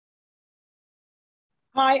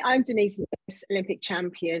Hi, I'm Denise Lewis, Olympic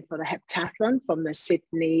champion for the heptathlon from the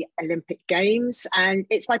Sydney Olympic Games. And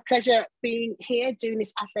it's my pleasure being here doing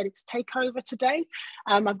this athletics takeover today.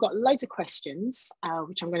 I've got loads of questions,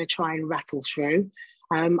 which I'm going to try and rattle through.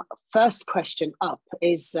 First question up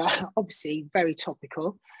is obviously very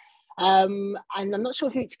topical. And I'm not sure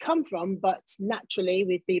who it's come from, but naturally,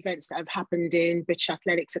 with the events that have happened in British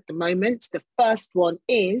athletics at the moment, the first one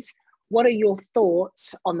is, what are your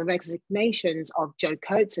thoughts on the resignations of Joe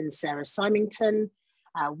Coates and Sarah Symington?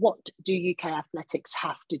 What do UK athletics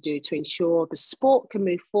have to do to ensure the sport can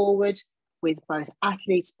move forward with both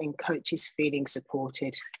athletes and coaches feeling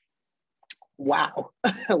supported? Wow,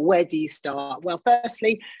 where do you start? Well,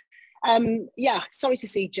 firstly, sorry to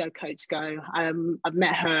see Jo Coates go. I've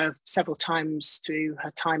met her several times through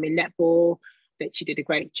her time in netball, that she did a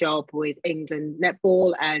great job with England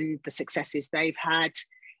netball and the successes they've had.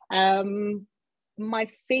 My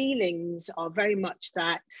feelings are very much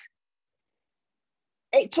that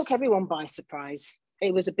it took everyone by surprise.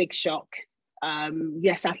 It was a big shock.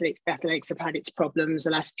 Yes, athletics have had its problems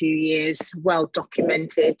the last few years, well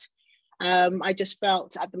documented. I just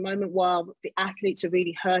felt at the moment, while the athletes are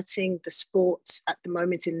really hurting, the sport at the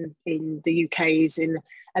moment in the UK is in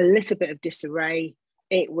a little bit of disarray.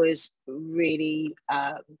 It was really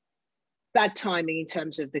bad timing in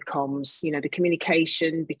terms of the comms, the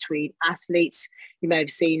communication between athletes. You may have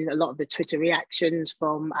seen a lot of the Twitter reactions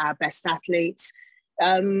from our best athletes.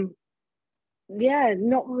 Not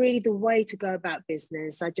really the way to go about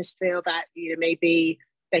business. I just feel that, maybe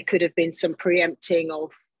there could have been some preempting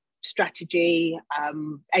of strategy,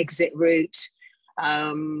 exit route.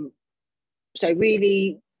 So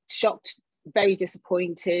really shocked, very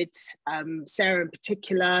disappointed. Sarah in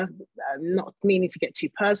particular, not meaning to get too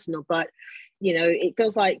personal, but it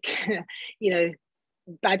feels like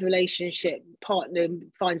bad relationship, partner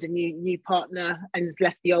finds a new partner and has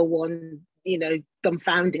left the old one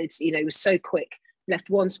dumbfounded. It was so quick, left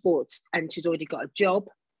one sport and she's already got a job.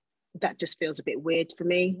 That just feels a bit weird for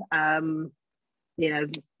me.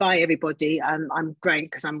 Bye everybody. I'm great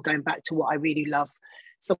because I'm going back to what I really love.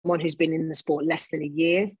 Someone who's been in the sport less than a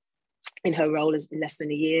year, in her role as less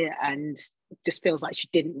than a year, and just feels like she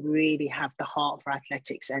didn't really have the heart for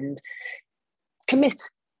athletics and commit.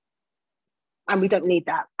 And we don't need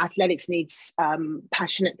that. Athletics needs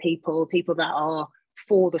passionate people that are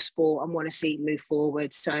for the sport and want to see it move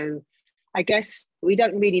forward. So I guess we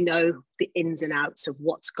don't really know the ins and outs of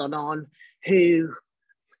what's gone on, who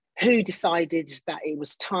decided that it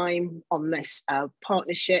was time on this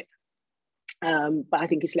partnership. But I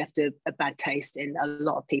think it's left a bad taste in a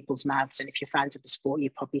lot of people's mouths. And if you're fans of the sport,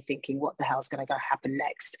 you're probably thinking, what the hell's going to happen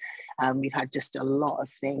next? We've had just a lot of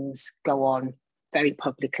things go on very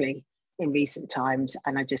publicly in recent times.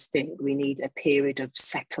 And I just think we need a period of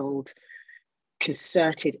settled,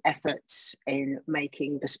 concerted efforts in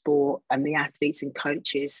making the sport and the athletes and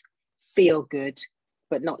coaches feel good,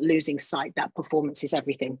 but not losing sight that performance is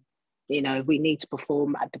everything. We need to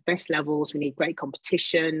perform at the best levels. We need great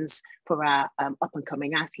competitions for our up and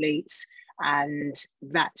coming athletes. And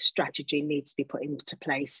that strategy needs to be put into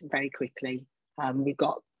place very quickly. We've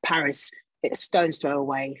got Paris, it's a stone's throw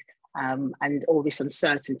away. And all this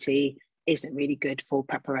uncertainty isn't really good for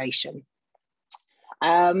preparation.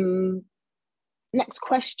 Next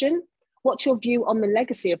question. What's your view on the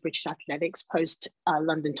legacy of British athletics post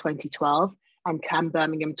London 2012 and can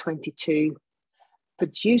Birmingham 22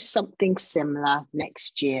 produce something similar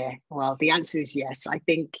next year? Well, the answer is yes. I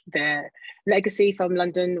think the legacy from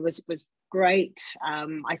London was great.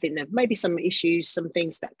 I think there may be some issues, some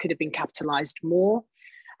things that could have been capitalised more.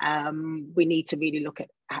 We need to really look at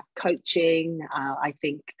coaching. I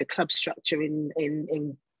think the club structure in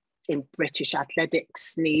British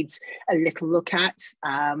athletics needs a little look at.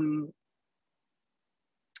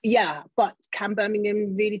 But can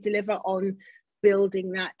Birmingham really deliver on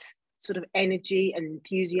building that sort of energy and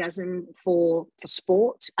enthusiasm for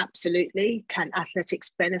sport? Absolutely. Can athletics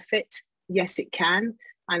benefit? Yes, it can.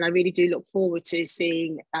 And I really do look forward to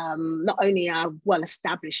seeing not only our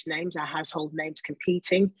well-established names, our household names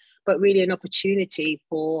competing, but really an opportunity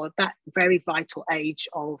for that very vital age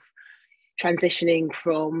of transitioning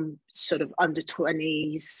from sort of under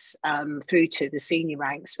 20s through to the senior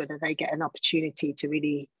ranks, whether they get an opportunity to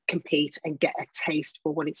really compete and get a taste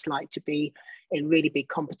for what it's like to be in really big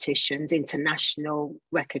competitions, international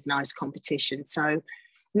recognized competitions. So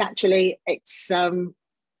naturally, it's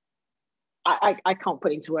I can't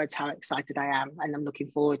put into words how excited I am, and I'm looking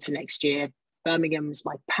forward to next year. Birmingham's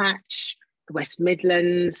my patch, the West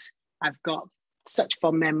Midlands. I've got such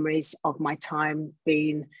fond memories of my time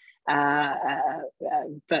being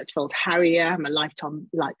Virtual Harrier. I'm a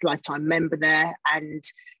lifetime member there, and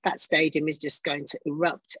that stadium is just going to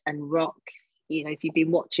erupt and rock. You know, if you've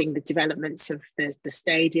been watching the developments of the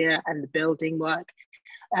stadia and the building work,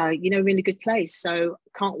 you know, we're in a good place. So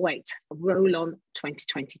can't wait. Roll on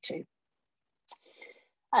 2022.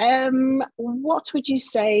 What would you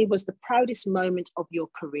say was the proudest moment of your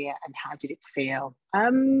career, and how did it feel?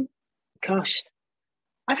 Gosh,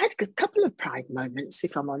 I've had a couple of pride moments,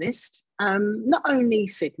 if I'm honest. Not only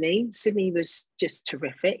Sydney was just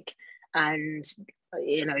terrific, and,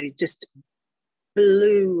 you know, just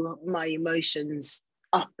blew my emotions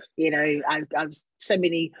up. You know, I was so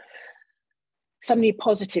many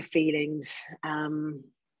positive feelings.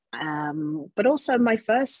 But also my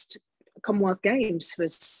first Commonwealth Games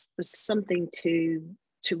was something to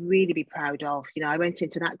really be proud of. You know, I went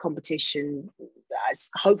into that competition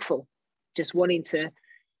as hopeful, just wanting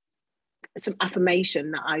some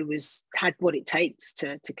affirmation that I had what it takes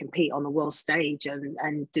to compete on the world stage,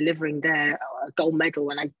 and delivering there a gold medal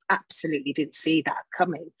when I absolutely didn't see that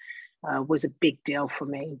coming was a big deal for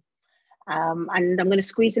me. And I'm going to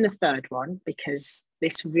squeeze in a third one, because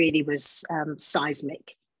this really was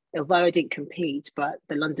seismic. Although I didn't compete, but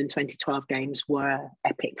the London 2012 Games were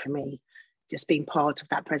epic for me. Just being part of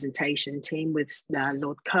that presentation team with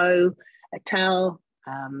Lord Coe, Attell,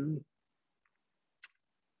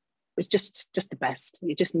 was just the best.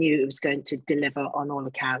 You just knew it was going to deliver on all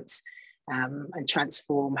accounts, and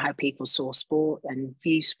transform how people saw sport and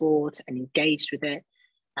view sport and engaged with it.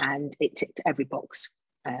 And it ticked every box.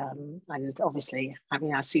 And obviously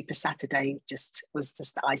having our Super Saturday was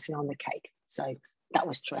just the icing on the cake. So that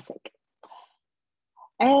was terrific.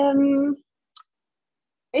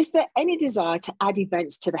 Is there any desire to add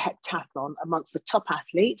events to the heptathlon amongst the top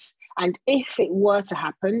athletes? And if it were to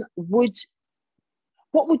happen, what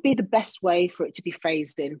would be the best way for it to be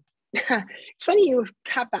phased in? It's funny you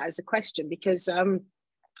have that as a question, because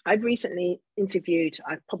I've recently interviewed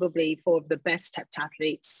probably 4 of the best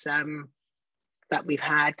heptathletes that we've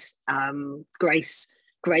had, grace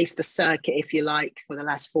the circuit, if you like, for the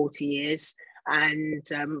last 40 years. And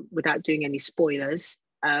without doing any spoilers,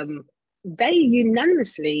 they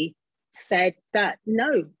unanimously said that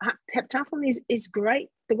no, heptathlon is great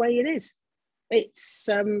the way it is. It's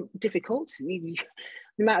difficult. The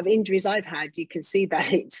amount of injuries I've had, you can see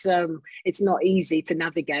that it's not easy to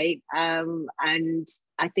navigate. And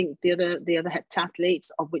I think the other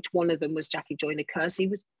heptathletes, of which one of them was Jackie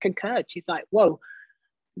Joyner-Kersee, was concurred. She's like, whoa,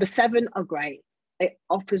 the 7 are great. It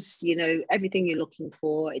offers, you know, everything you're looking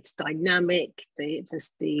for. It's dynamic. The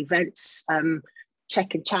events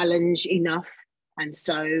check and challenge enough, and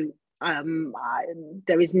so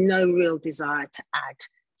there is no real desire to add.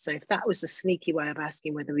 So if that was a sneaky way of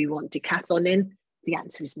asking whether we want decathlon in, the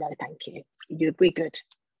answer is no, thank you. We're good.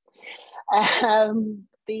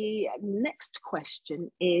 The next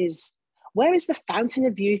question is, where is the fountain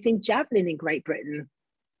of youth in javelin in Great Britain?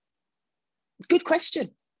 Good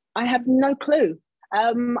question. I have no clue.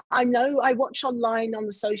 I know I watch online on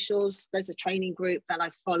the socials. There's a training group that I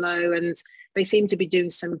follow, and they seem to be doing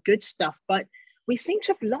some good stuff, but we seem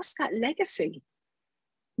to have lost that legacy.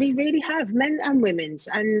 We really have, men and women's,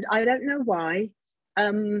 and I don't know why.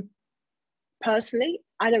 Personally,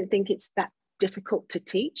 I don't think it's that difficult to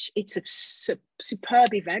teach. It's a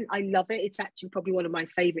superb event. I love it. It's actually probably one of my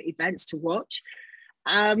favorite events to watch.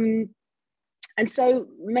 And so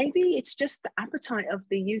maybe it's just the appetite of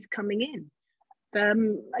the youth coming in.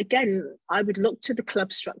 Again, I would look to the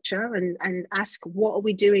club structure and ask, what are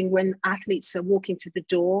we doing when athletes are walking through the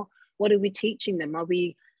door? What are we teaching them? Are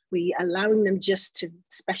we allowing them just to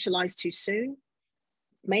specialize too soon?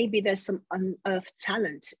 Maybe there's some unearthed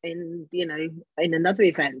talent in another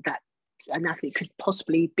event that an athlete could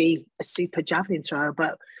possibly be a super javelin thrower.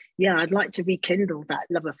 But yeah, I'd like to rekindle that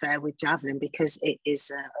love affair with javelin, because it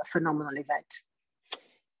is a phenomenal event.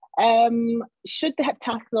 Should the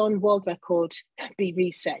heptathlon world record be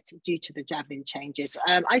reset due to the javelin changes?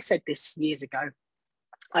 I said this years ago.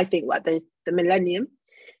 I think the millennium,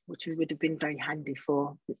 which would have been very handy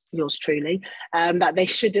for yours truly, that they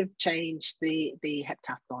should have changed the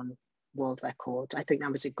heptathlon world record. I think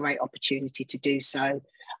that was a great opportunity to do so.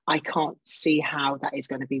 I can't see how that is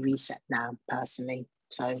going to be reset now, personally.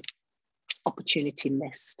 So, opportunity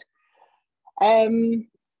missed.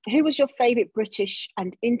 Who was your favourite British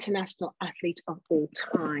and international athlete of all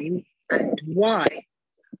time, and why?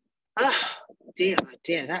 Oh dear,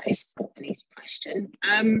 that is an easy question.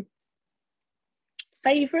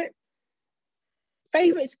 Favourite's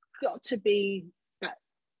got to be that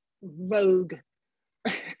rogue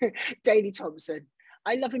Daley Thompson.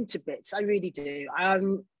 I love him to bits. I really do. I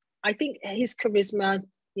think his charisma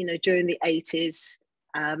during the 80s.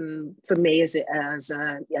 For me, as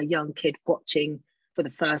a young kid watching for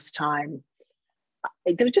the first time,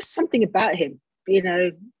 there was just something about him,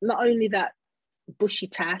 not only that bushy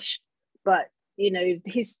tash, but,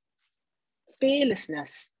 his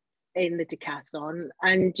fearlessness in the decathlon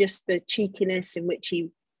and just the cheekiness in which he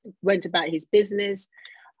went about his business.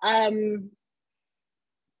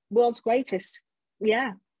 World's greatest.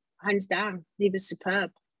 Yeah, hands down. He was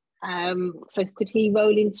superb. So could he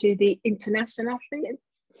roll into the international athlete?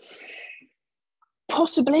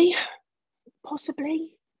 Possibly.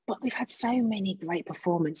 But we've had so many great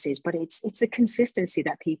performances, but it's the consistency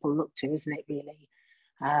that people look to, isn't it, really?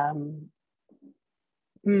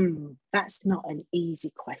 That's not an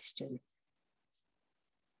easy question.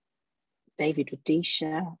 David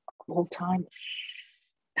Rudisha, all time,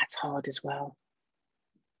 that's hard as well.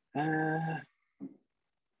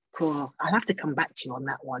 Cool. I'll have to come back to you on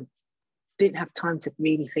that one. Didn't have time to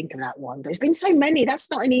really think of that one. There's been so many.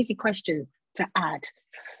 That's not an easy question to add.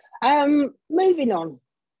 Moving on.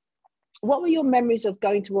 What were your memories of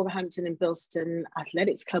going to Wolverhampton and Bilston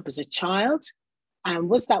Athletics Club as a child? And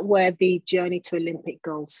was that where the journey to Olympic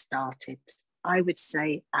gold started? I would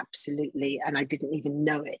say absolutely, and I didn't even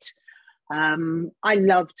know it. I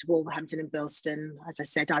loved Wolverhampton and Bilston. As I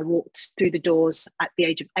said, I walked through the doors at the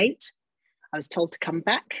age of 8. I was told to come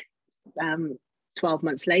back 12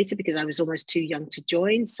 months later because I was almost too young to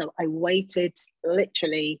join. So I waited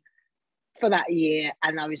literally for that year,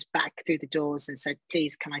 and I was back through the doors and said,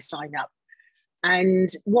 please, can I sign up? And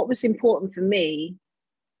what was important for me,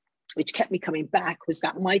 which kept me coming back, was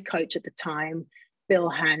that my coach at the time, Bill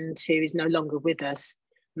Hand, who is no longer with us,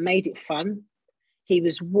 made it fun. He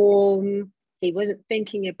was warm. He wasn't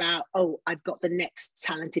thinking about, I've got the next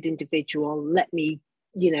talented individual. Let me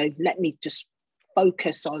just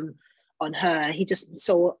focus on her. He just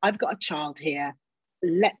saw, I've got a child here.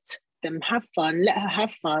 Let them have fun. Let her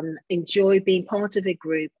have fun. Enjoy being part of a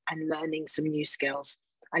group and learning some new skills.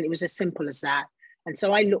 And it was as simple as that. And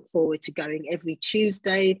so I look forward to going every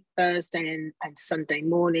Tuesday, Thursday, and Sunday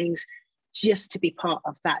mornings just to be part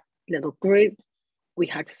of that little group. We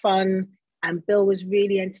had fun, and Bill was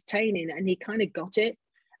really entertaining, and he kind of got it.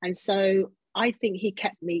 And so I think he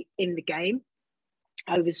kept me in the game.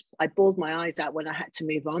 I bawled my eyes out when I had to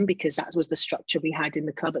move on, because that was the structure we had in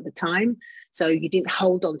the club at the time. So you didn't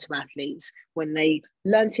hold on to athletes. When they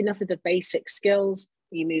learnt enough of the basic skills,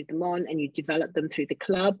 you moved them on and you developed them through the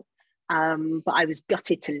club. But I was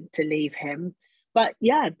gutted to leave him. But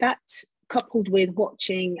yeah, that coupled with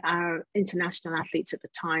watching our international athletes at the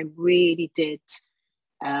time really did,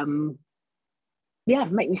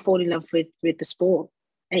 make me fall in love with the sport.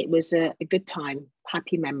 It was a good time,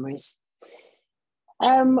 happy memories.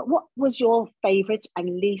 What was your favourite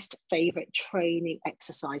and least favourite training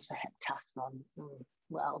exercise for heptathlon?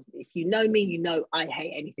 Well, if you know me, you know I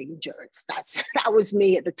hate anything endurance. That was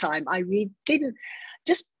me at the time. I really didn't.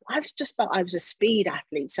 I just felt I was a speed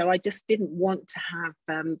athlete, so I just didn't want to have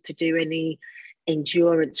to do any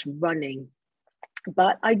endurance running.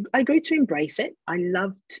 But I grew to embrace it. I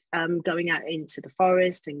loved going out into the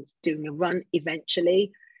forest and doing a run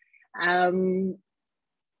eventually. I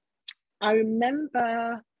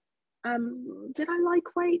remember, did I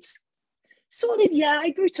like weights? Sort of, yeah, I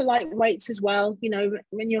grew to like weights as well.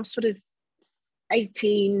 When you're sort of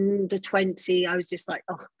 18 to 20, I was just like,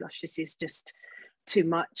 oh gosh, this is just too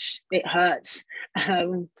much. It hurts.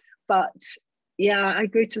 But yeah, I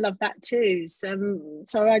grew to love that too. So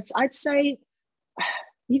I'd say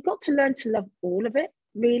you've got to learn to love all of it,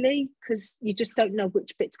 really, because you just don't know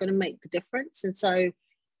which bit's going to make the difference. And so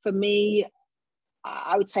for me,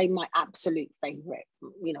 I would say my absolute favourite,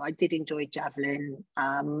 I did enjoy javelin.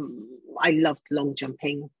 I loved long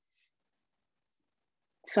jumping.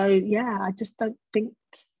 So yeah, I don't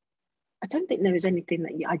think there was anything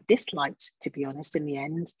that I disliked, to be honest, in the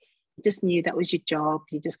end. I just knew that was your job.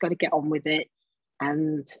 You just got to get on with it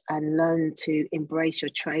and learn to embrace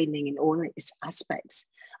your training in all its aspects.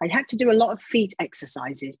 I had to do a lot of feet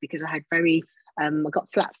exercises because I had I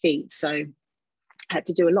got flat feet. So I had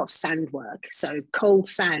to do a lot of sand work. So cold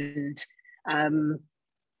sand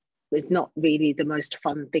was not really the most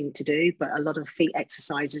fun thing to do, but a lot of feet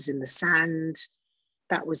exercises in the sand.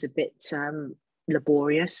 That was a bit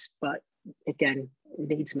laborious, but again,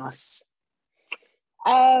 needs must.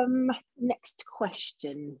 Next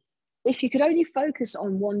question. If you could only focus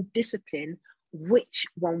on one discipline, which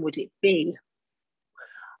one would it be?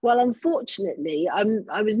 Well, unfortunately, I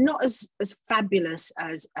was not as fabulous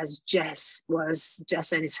as Jess was,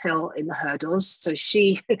 Jess Ennis-Hill in the hurdles. So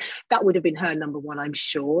that would have been her number one, I'm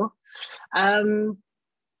sure. Javelin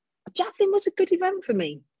was a good event for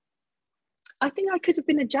me. I think I could have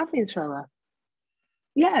been a javelin thrower.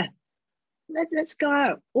 Yeah, let's go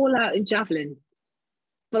out, all out in javelin.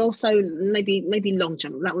 But also maybe long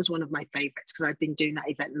jump. That was one of my favourites because I've been doing that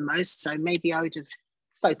event the most. So maybe I would have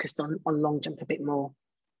focused on long jump a bit more.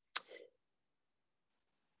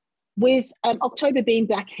 With October being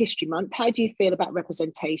Black History Month, how do you feel about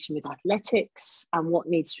representation with athletics and what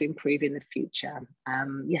needs to improve in the future?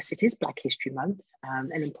 Yes, it is Black History Month,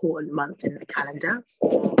 an important month in the calendar.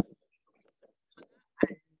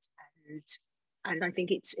 And I think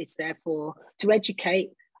it's there to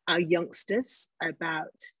educate our youngsters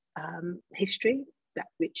about history,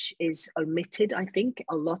 which is omitted, I think,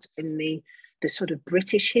 a lot in the sort of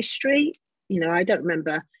British history. You know, I don't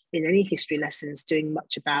remember in any history lessons doing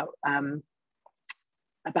much about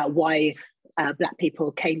why Black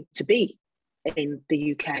people came to be in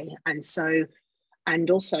the UK. And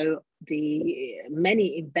also the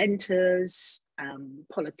many inventors,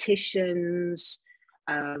 politicians,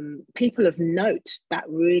 people of note that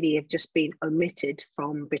really have just been omitted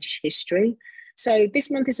from British history. So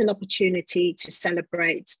this month is an opportunity to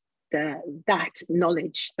celebrate that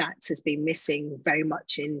knowledge that has been missing very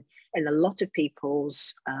much in a lot of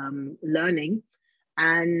people's learning,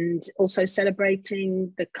 and also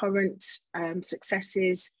celebrating the current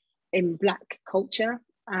successes in Black culture.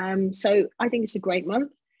 So I think it's a great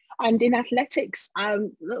month. And in athletics,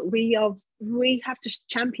 we have to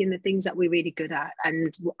champion the things that we're really good at.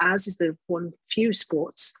 And ours is the one few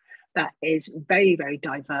sports that is very, very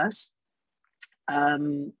diverse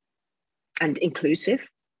and inclusive.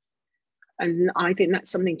 And I think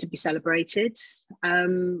that's something to be celebrated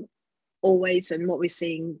always. And what we're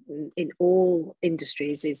seeing in all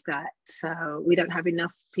industries is that we don't have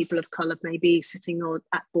enough people of colour maybe sitting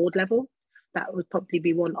at board level. That would probably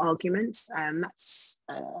be one argument. That's,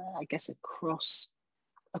 I guess, across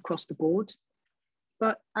the board.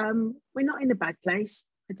 But we're not in a bad place.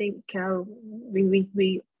 I think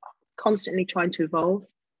we constantly trying to evolve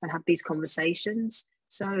and have these conversations.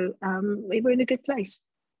 So we're in a good place.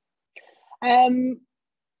 The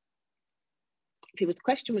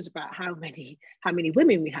question was about how many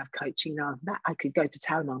women we have coaching now. That I could go to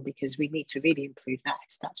town on, because we need to really improve that.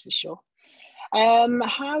 That's for sure.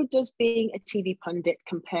 How does being a TV pundit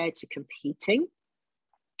compare to competing?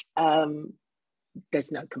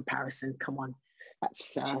 There's no comparison. Come on,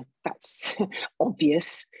 that's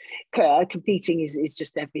obvious. Competing is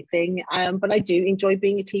just everything. But I do enjoy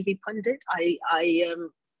being a TV pundit. I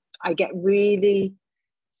get really,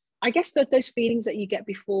 I guess that those feelings that you get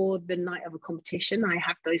before the night of a competition, I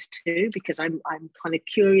have those too, because I'm kind of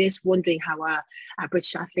curious, wondering how our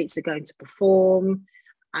British athletes are going to perform.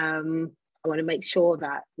 I want to make sure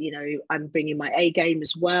that, I'm bringing my A game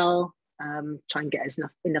as well, try and get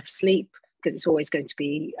enough sleep, because it's always going to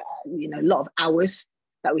be, a lot of hours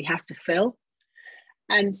that we have to fill.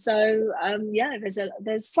 And so,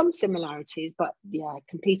 there's some similarities, but yeah,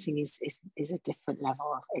 competing is a different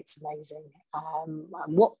level. It's amazing.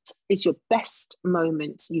 What is your best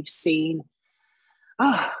moment you've seen?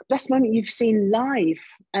 Best moment you've seen live?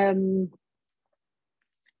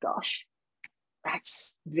 Gosh,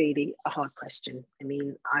 that's really a hard question. I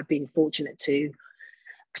mean, I've been fortunate to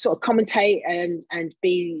sort of commentate and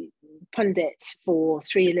be pundit for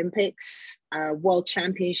 3 Olympics, World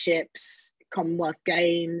Championships, Commonwealth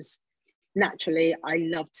Games. Naturally, I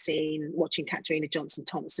loved watching Katarina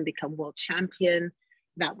Johnson-Thompson become world champion.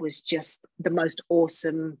 That was just the most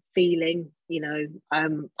awesome feeling. I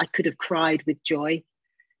could have cried with joy.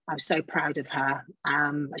 I was so proud of her.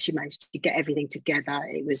 She managed to get everything together.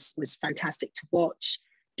 It was fantastic to watch.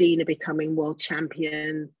 Dina becoming world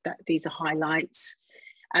champion. These are highlights.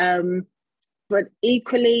 But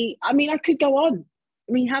equally, I mean, I could go on.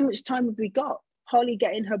 I mean, how much time have we got? Holly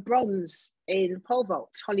getting her bronze in pole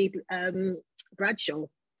vault. Holly Bradshaw.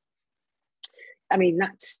 I mean,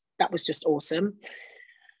 that was just awesome.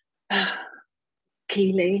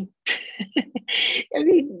 Keely. I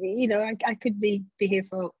mean, I could be here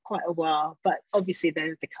for quite a while, but obviously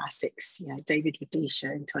they're the classics. David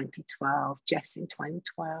Rudisha in 2012, Jess in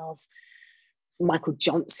 2012, Michael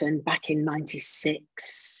Johnson back in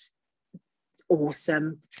 96,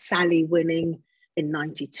 awesome. Sally winning in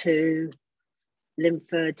 92,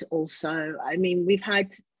 Linford also. I mean, we've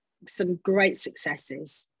had some great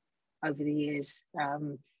successes over the years.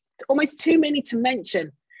 Almost too many to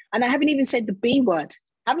mention, and I haven't even said the B word.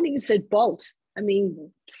 I haven't even said Bolt. I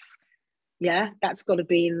mean, yeah, that's got to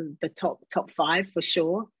be in the top 5 for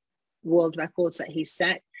sure. World records that he's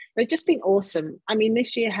set. They've just been awesome. I mean,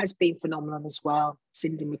 this year has been phenomenal as well.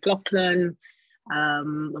 Cindy McLaughlin,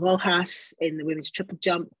 Rojas in the women's triple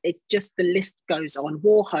jump. It just, the list goes on.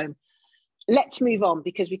 Warholm. let's move on,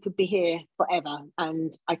 because we could be here forever,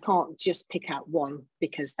 and I can't just pick out one,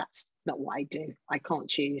 because that's not what I do. I can't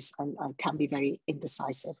choose, and I can be very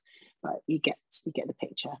indecisive, but you get the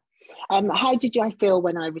picture. How did I feel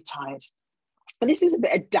when I retired? And this is a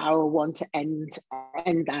bit of a dour one to end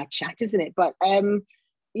our chat, isn't it? But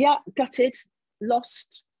yeah, gutted,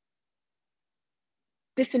 lost,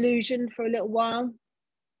 disillusioned for a little while.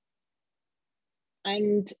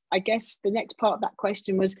 And I guess the next part of that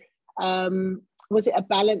question was it a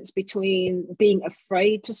balance between being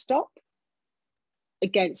afraid to stop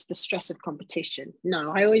against the stress of competition?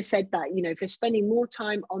 No, I always said that, you know, if you're spending more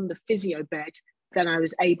time on the physio bed than I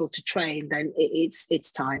was able to train, then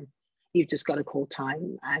it's time. You've just got to call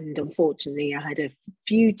time. And unfortunately, I had a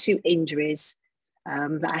few injuries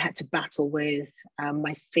that I had to battle with.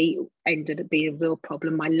 My feet ended up being a real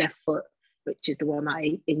problem. My left foot, which is the one that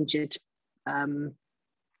I injured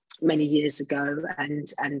many years ago,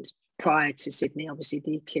 and prior to Sydney, obviously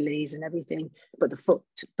the Achilles and everything, but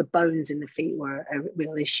the bones in the feet were a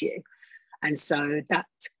real issue. And so that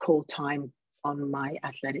called time on my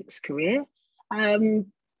athletics career.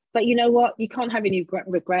 But you know what? You can't have any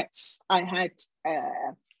regrets. I had a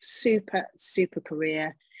super, super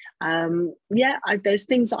career. Those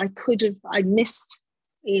things that I missed,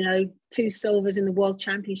 you know, 2 silvers in the World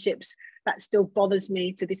Championships, that still bothers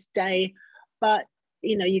me to this day. But,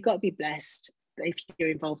 you know, you've got to be blessed if you're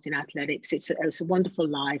involved in athletics. It's a wonderful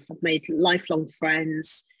life. I've made lifelong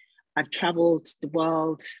friends. I've traveled the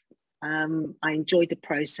world. I enjoyed the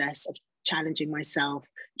process of challenging myself,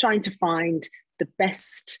 trying to find the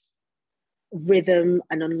best rhythm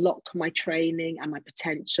and unlock my training and my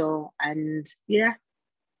potential. And yeah,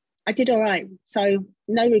 I did all right. So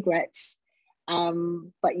no regrets.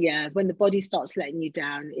 But yeah, when the body starts letting you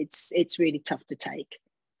down, it's really tough to take.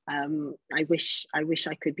 I wish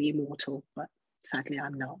I could be immortal, but sadly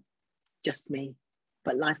I'm not. Just me.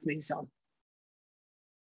 But life moves on.